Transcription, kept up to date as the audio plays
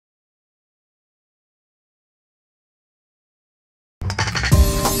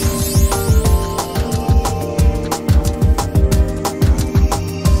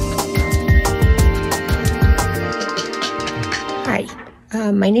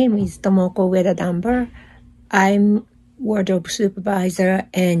My name is Tomoko Ueda-Dunbar. I'm wardrobe supervisor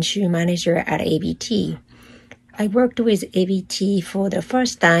and shoe manager at ABT. I worked with ABT for the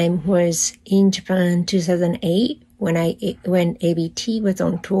first time was in Japan 2008 when ABT was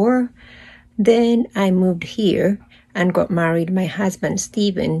on tour. Then I moved here and got married to my husband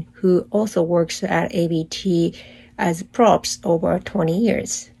Steven, who also works at ABT as props over 20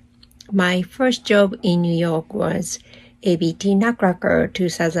 years. My first job in New York was ABT Nutcracker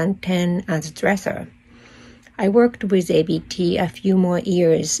 2010 as dresser. I worked with ABT a few more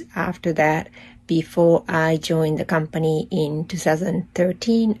years after that before I joined the company in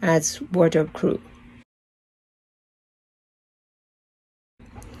 2013 as wardrobe crew.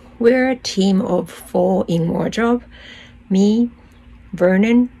 We're a team of 4 in wardrobe: me,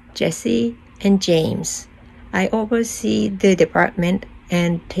 Vernon, Jesse, and James. I oversee the department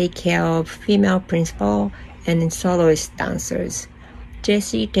and take care of female principal and soloist dancers.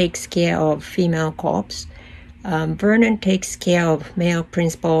 Jesse takes care of female corps. Vernon takes care of male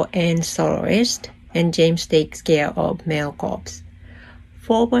principal and soloist, and James takes care of male corps.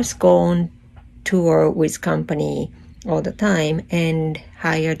 4 of us go on tour with company all the time and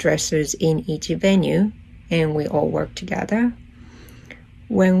hire dressers in each venue, and we all work together.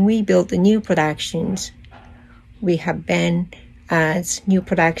 When we build the new productions, we have Ben as new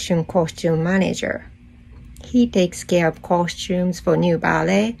production costume manager. He takes care of costumes for new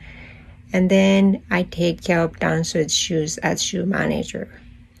ballet, and then I take care of dancers' shoes as shoe manager.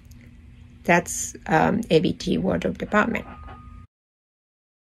 That's ABT wardrobe department.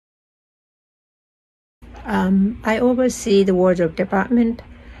 I oversee the wardrobe department,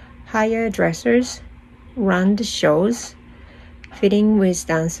 hire dressers, run the shows, fitting with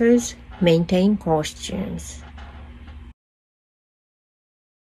dancers, maintain costumes.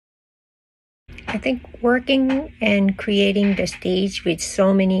 I think working and creating the stage with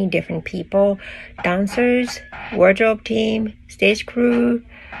so many different people, dancers, wardrobe team, stage crew,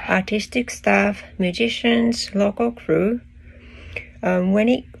 artistic staff, musicians, local crew, when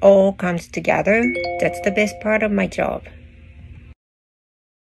it all comes together, that's the best part of my job.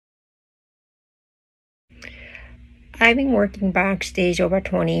 I've been working backstage over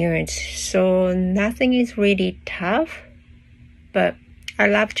 20 years, so nothing is really tough, but I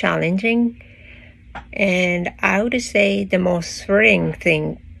love challenging. And I would say the most thrilling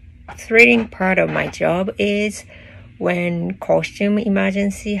part of my job is when costume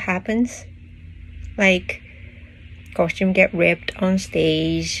emergency happens. Like costume get ripped on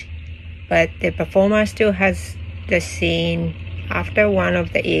stage, but the performer still has the scene after one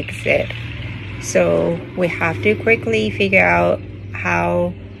of the exit. So we have to quickly figure out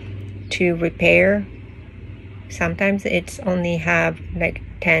how to repair. Sometimes it's only have like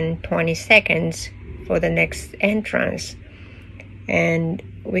 10-20 seconds for the next entrance, and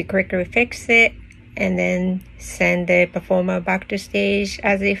we quickly fix it and then send the performer back to stage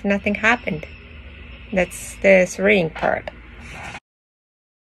as if nothing happened. That's the thrilling part.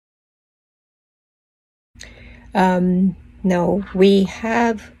 No, we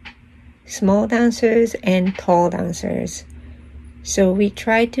have small dancers and tall dancers, so we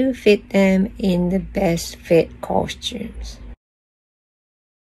try to fit them in the best fit costumes.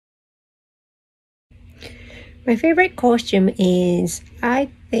 My favorite costume is,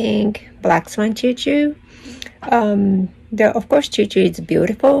 I think, Black Swan Choo-Choo. Of course, Choo-Choo is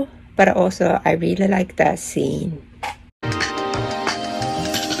beautiful, but also I really like that scene.